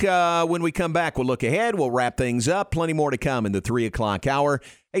break. When we come back, we'll look ahead. We'll wrap things up. Plenty more to come in the 3 o'clock hour.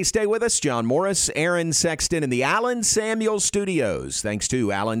 Hey, stay with us. John Morris, Aaron Sexton in the Allen Samuels Studios. Thanks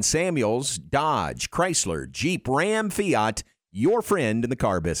to Allen Samuels, Dodge, Chrysler, Jeep, Ram, Fiat, your friend in the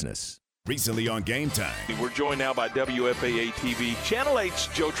car business. Recently on Game Time. We're joined now by WFAA TV, Channel 8's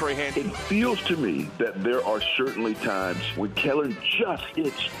Joe Trahan. It feels to me that there are certainly times when Kellen just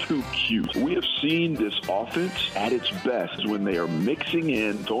gets too cute. We have seen this offense at its best when they are mixing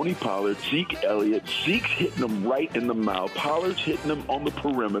in Tony Pollard, Zeke Elliott. Zeke's hitting them right in the mouth. Pollard's hitting them on the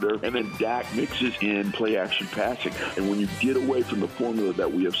perimeter. And then Dak mixes in play-action passing. And when you get away from the formula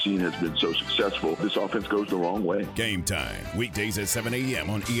that we have seen has been so successful, this offense goes the wrong way. Game Time, weekdays at 7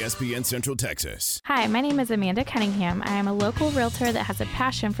 a.m. on ESPN Central Texas. Hi, my name is Amanda Cunningham. I am a local realtor that has a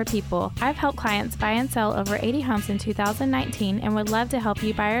passion for people. I've helped clients buy and sell over 80 homes in 2019 and would love to help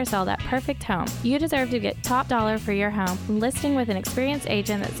you buy or sell that perfect home. You deserve to get top dollar for your home. Listing with an experienced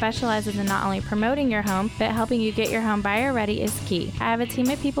agent that specializes in not only promoting your home, but helping you get your home buyer ready is key. I have a team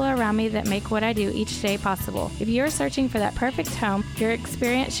of people around me that make what I do each day possible. If you are searching for that perfect home, your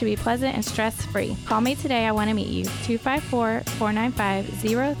experience should be pleasant and stress-free. Call me today. I want to meet you.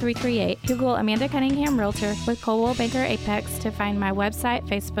 254-495-0338. Google Amanda Cunningham Realtor with Coldwell Banker Apex to find my website,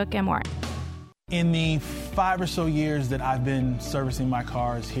 Facebook, and more. In the 5 or so years that I've been servicing my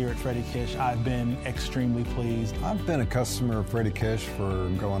cars here at Freddie Kish, I've been extremely pleased. I've been a customer of Freddie Kish for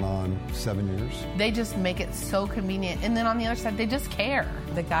going on 7 years. They just make it so convenient. And then on the other side, they just care.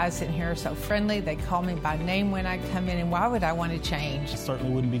 The guys sitting here are so friendly. They call me by name when I come in, and why would I want to change? I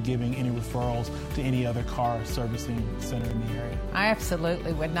certainly wouldn't be giving any referrals to any other car servicing center in the area. I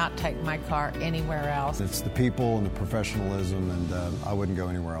absolutely would not take my car anywhere else. It's the people and the professionalism, and I wouldn't go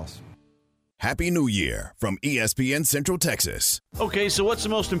anywhere else. Happy New Year from ESPN Central Texas. Okay, so what's the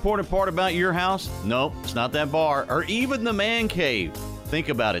most important part about your house? Nope, it's not that bar or even the man cave. Think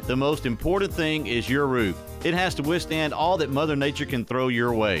about it. The most important thing is your roof. It has to withstand all that Mother Nature can throw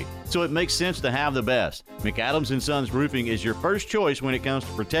your way. So it makes sense to have the best. McAdams & Sons Roofing is your first choice when it comes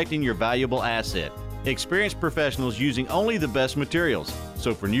to protecting your valuable asset. Experienced professionals using only the best materials.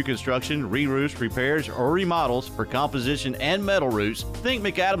 So for new construction, re-roofs, repairs, or remodels for composition and metal roofs, think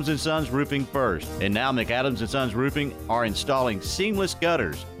McAdams & Sons Roofing first. And now McAdams & Sons Roofing are installing seamless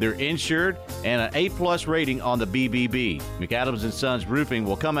gutters. They're insured and an A+ rating on the BBB. McAdams & Sons Roofing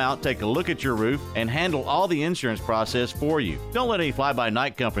will come out, take a look at your roof, and handle all the insurance process for you. Don't let any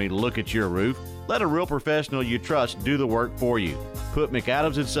fly-by-night company look at your roof. Let a real professional you trust do the work for you. Put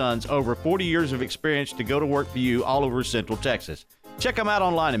McAdams & Sons over 40 years of experience to go to work for you all over Central Texas. Check them out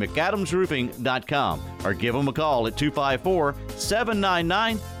online at McAdamsRoofing.com or give them a call at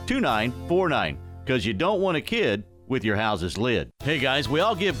 254-799-2949 because you don't want a kid with your house's lid. Hey guys, we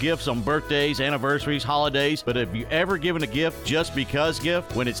all give gifts on birthdays, anniversaries, holidays, but have you ever given a gift just because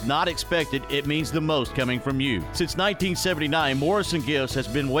gift? When it's not expected, it means the most coming from you. Since 1979, Morrison Gifts has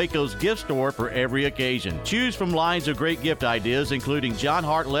been Waco's gift store for every occasion. Choose from lines of great gift ideas, including John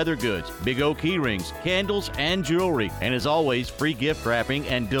Hart leather goods, Big O key rings, candles, and jewelry. And as always, free gift wrapping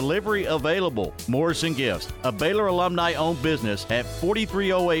and delivery available. Morrison Gifts, a Baylor alumni-owned business at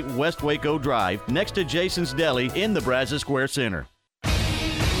 4308 West Waco Drive, next to Jason's Deli in the Brazos Square Center.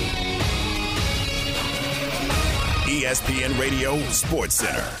 ESPN Radio Sports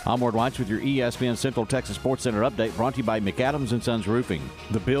Center. I'm Ward Weitz with your ESPN Central Texas Sports Center update brought to you by McAdams & Sons Roofing.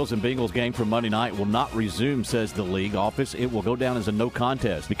 The Bills and Bengals game from Monday night will not resume, says the league office. It will go down as a no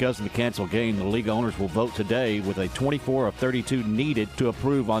contest. Because of the canceled game, the league owners will vote today with a 24 of 32 needed to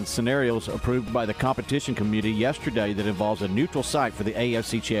approve on scenarios approved by the competition committee yesterday that involves a neutral site for the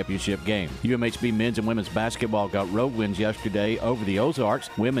AFC Championship game. UMHB men's and women's basketball got road wins yesterday over the Ozarks,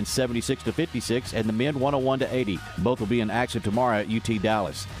 women 76-56 and the men 101-80. Both will be in action tomorrow at UT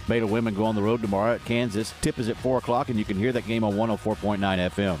Dallas. Baylor women go on the road tomorrow at Kansas. Tip is at 4 o'clock, and you can hear that game on 104.9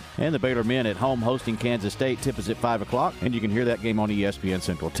 FM. And the Baylor men at home hosting Kansas State. Tip is at 5 o'clock, and you can hear that game on ESPN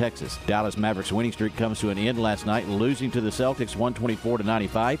Central Texas. Dallas Mavericks winning streak comes to an end last night, losing to the Celtics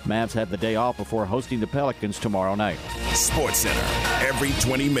 124-95. Mavs have the day off before hosting the Pelicans tomorrow night. Sports Center, every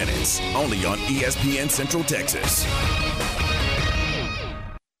 20 minutes, only on ESPN Central Texas.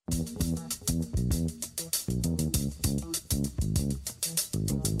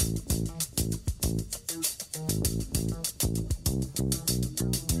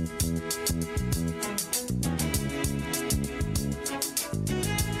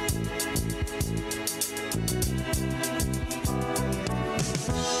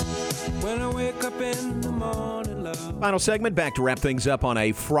 Final segment, back to wrap things up on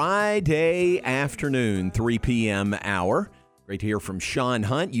a Friday afternoon, 3 p.m. hour. Great to hear from Sean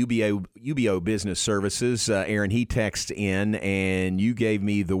Hunt, UBO Business Services. Aaron, he texted in, and you gave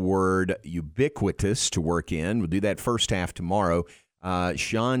me the word ubiquitous to work in. We'll do that first half tomorrow.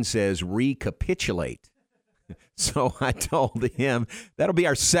 Sean says recapitulate. So I told him that'll be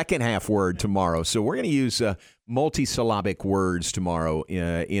our second half word tomorrow. So we're going to use multisyllabic words tomorrow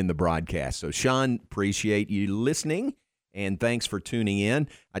in the broadcast. So, Sean, appreciate you listening, and thanks for tuning in.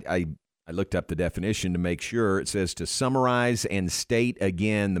 I looked up the definition to make sure. It says to summarize and state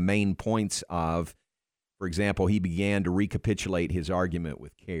again the main points of, for example, he began to recapitulate his argument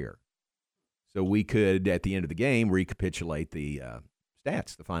with care. So we could, at the end of the game, recapitulate the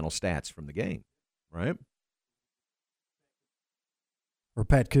stats, the final stats from the game, right? Or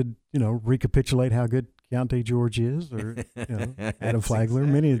Pat could, recapitulate how good Keontae George is, or Adam Flagler.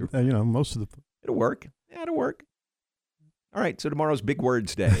 Exactly. Many, most of the. It'll work. Yeah, it'll work. All right, so tomorrow's Big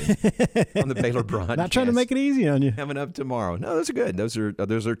Words Day on the Baylor broadcast. Not trying to make it easy on you. Coming up tomorrow. No, those are good. Those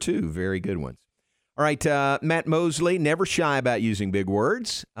are two very good ones. All right, Matt Mosley, never shy about using big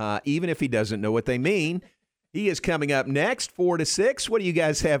words, even if he doesn't know what they mean. He is coming up next, 4 to 6. What do you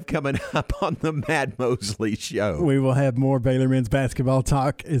guys have coming up on the Matt Mosley Show? We will have more Baylor men's basketball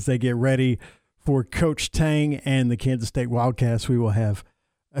talk as they get ready for Coach Tang and the Kansas State Wildcats. We will have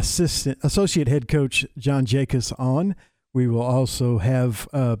associate head coach John Jacobs on. We will also have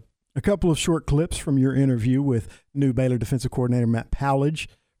a couple of short clips from your interview with new Baylor defensive coordinator Matt Powledge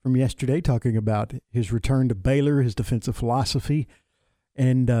from yesterday, talking about his return to Baylor, his defensive philosophy.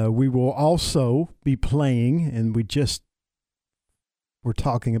 And we will also be playing, and we're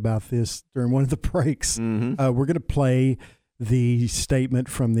talking about this during one of the breaks. Mm-hmm. We're going to play the statement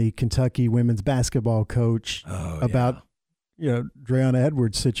from the Kentucky women's basketball coach about, Dre'Una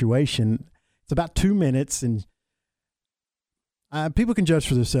Edwards' situation. It's about 2 minutes, and people can judge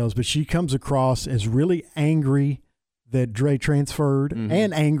for themselves, but she comes across as really angry that Dre transferred, mm-hmm.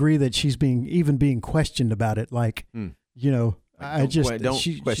 and angry that she's being questioned about it. Don't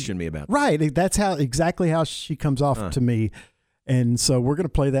question me about that. Right. That's exactly how she comes off to me. And so we're going to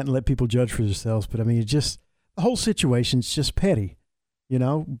play that and let people judge for themselves. But, the whole situation's just petty.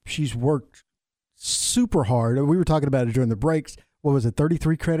 She's worked super hard. We were talking about it during the breaks. What was it,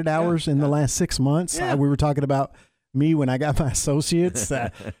 33 credit hours in the last 6 months? Yeah. We were talking about me when I got my associates.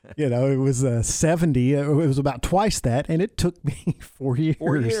 It was 70. It was about twice that, and it took me 4 years.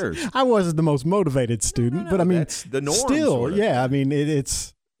 4 years. I wasn't the most motivated student, but that's the norm. Still, sort of. Yeah.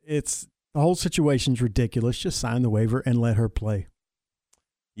 It's the whole situation's ridiculous. Just sign the waiver and let her play.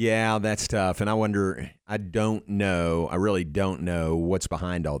 Yeah, that's tough. And I really don't know what's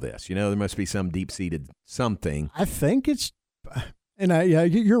behind all this. There must be some deep-seated something. I think it's,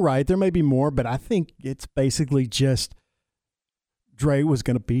 you're right. There may be more, but I think it's basically just Dre was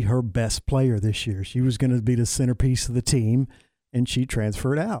going to be her best player this year. She was going to be the centerpiece of the team, and she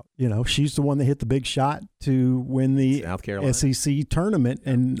transferred out. She's the one that hit the big shot to win the SEC tournament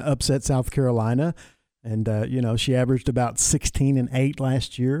and upset South Carolina. And, she averaged about 16 and 8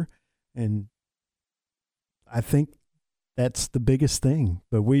 last year. And I think that's the biggest thing.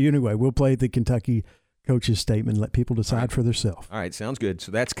 But we'll play the Kentucky coach's statement and let people decide for themselves. All right, sounds good.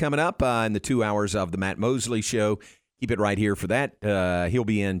 So that's coming up in the 2 hours of the Matt Mosley Show. Keep it right here for that. He'll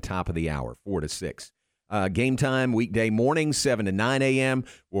be in top of the hour, 4 to 6. Game time, weekday morning, 7 to 9 a.m.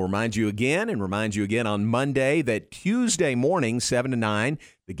 We'll remind you again on Monday that Tuesday morning, 7 to 9,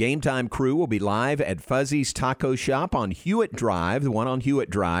 the Game Time crew will be live at Fuzzy's Taco Shop on Hewitt Drive, the one on Hewitt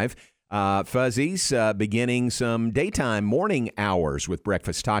Drive. Fuzzy's beginning some daytime morning hours with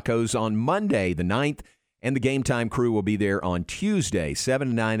breakfast tacos on Monday, the 9th, and the Game Time crew will be there on Tuesday, 7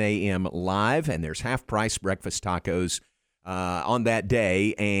 to 9 a.m. live, and there's half-price breakfast tacos on that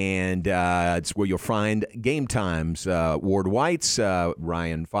day, and it's where you'll find Game Time's Ward White's,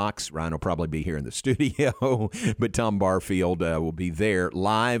 Ryan Fox. Ryan will probably be here in the studio, but Tom Barfield will be there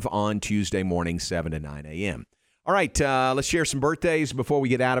live on Tuesday morning, 7 to 9 a.m. All right, let's share some birthdays before we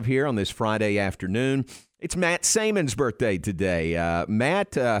get out of here on this Friday afternoon. It's Matt Samen's birthday today.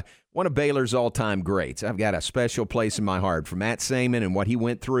 Matt, one of Baylor's all-time greats. I've got a special place in my heart for Matt Samen and what he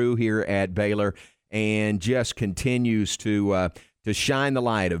went through here at Baylor, and just continues to shine the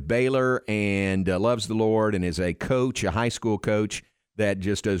light of Baylor, and loves the Lord, and is a coach, a high school coach that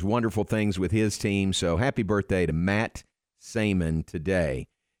just does wonderful things with his team. So happy birthday to Matt Samen today.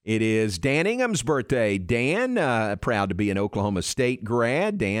 It is Dan Ingham's birthday. Dan, proud to be an Oklahoma State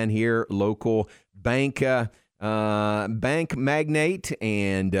grad. Dan here, local bank magnate,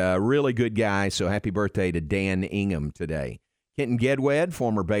 and really good guy. So happy birthday to Dan Ingham today. Kenton Gedwed,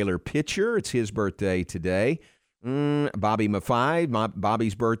 former Baylor pitcher. It's his birthday today. Bobby Maffei,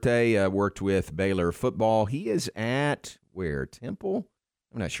 Bobby's birthday, worked with Baylor football. He is at, where, Temple?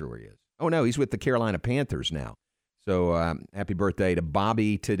 I'm not sure where he is. Oh, no, he's with the Carolina Panthers now. So happy birthday to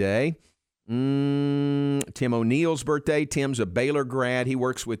Bobby today. Tim O'Neill's birthday. Tim's a Baylor grad. He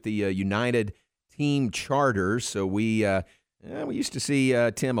works with the United Team Charters. So we used to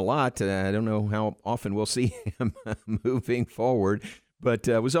see Tim a lot. I don't know how often we'll see him moving forward, but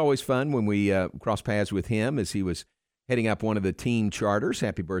it was always fun when we crossed paths with him as he was heading up one of the team charters.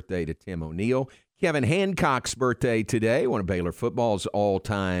 Happy birthday to Tim O'Neill. Kevin Hancock's birthday today, one of Baylor football's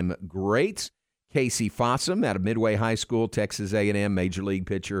all-time greats. Casey Fossum out of Midway High School, Texas A&M, Major League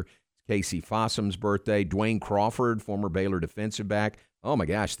pitcher. Casey Fossum's birthday. Dwayne Crawford, former Baylor defensive back. Oh, my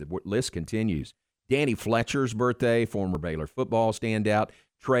gosh, the list continues. Danny Fletcher's birthday, former Baylor football standout.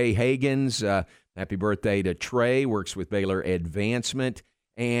 Trey Hagan's, happy birthday to Trey, works with Baylor Advancement.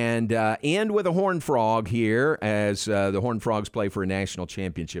 And end with a Horned Frog here as the Horned Frogs play for a national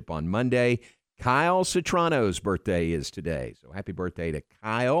championship on Monday. Kyle Citrano's birthday is today. So happy birthday to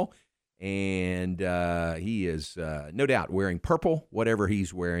Kyle. And he is no doubt wearing purple, whatever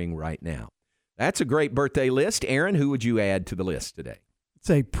he's wearing right now. That's a great birthday list. Aaron, who would you add to the list today?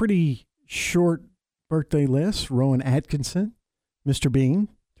 It's a pretty short birthday list. Rowan Atkinson, Mr. Bean,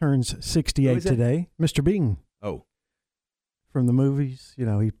 turns 68 today. Mr. Bean. Oh. From the movies. He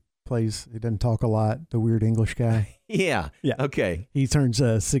doesn't talk a lot, the weird English guy. Yeah. Okay. He turns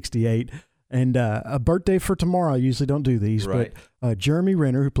 68. And a birthday for tomorrow. I usually don't do these, right. But Jeremy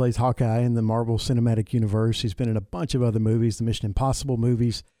Renner, who plays Hawkeye in the Marvel Cinematic Universe, he's been in a bunch of other movies, the Mission Impossible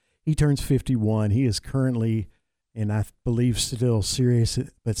movies. He turns 51. He is currently, and I believe still serious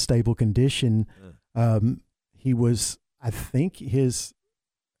but stable condition. He was, I think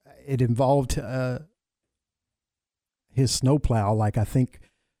it involved his snowplow, I think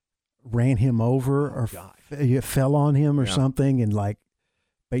ran him over or fell on him or something, and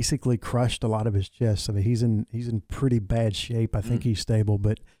basically crushed a lot of his chest. I mean, he's in pretty bad shape. I think he's stable,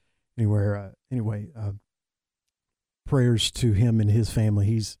 but anyway, prayers to him and his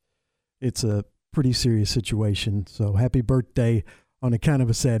family. It's a pretty serious situation. So happy birthday on a kind of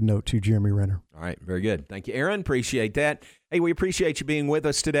a sad note to Jeremy Renner. All right, very good. Thank you, Aaron. Appreciate that. Hey, we appreciate you being with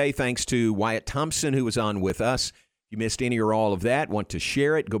us today. Thanks to Wyatt Thompson, who was on with us. If you missed any or all of that, want to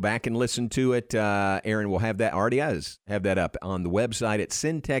share it, go back and listen to it. Aaron will have that, already has, have that up on the website at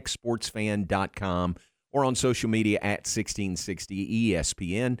syntechsportsfan.com or on social media at 1660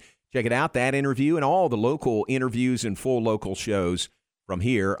 ESPN. Check it out, that interview and all the local interviews and full local shows from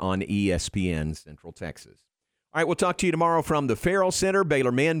here on ESPN Central Texas. All right, we'll talk to you tomorrow from the Farrell Center,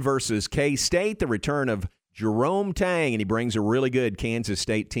 Baylor men versus K-State, the return of Jerome Tang, and he brings a really good Kansas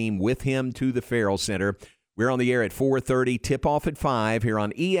State team with him to the Farrell Center. We're on the air at 4:30, tip-off at 5 here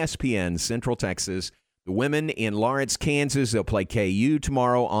on ESPN Central Texas. The women in Lawrence, Kansas, they'll play KU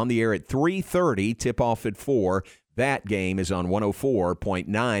tomorrow on the air at 3:30, tip-off at 4. That game is on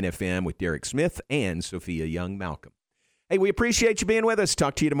 104.9 FM with Derek Smith and Sophia Young-Malcolm. Hey, we appreciate you being with us.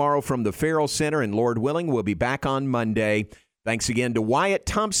 Talk to you tomorrow from the Farrell Center, and Lord willing, we'll be back on Monday. Thanks again to Wyatt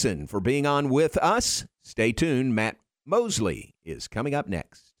Thompson for being on with us. Stay tuned. Matt Mosley is coming up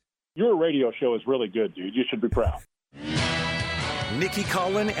next. Your radio show is really good, dude. You should be proud. Nikki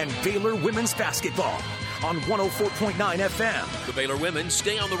Collin and Baylor women's basketball on 104.9 FM. The Baylor women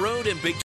stay on the road in Big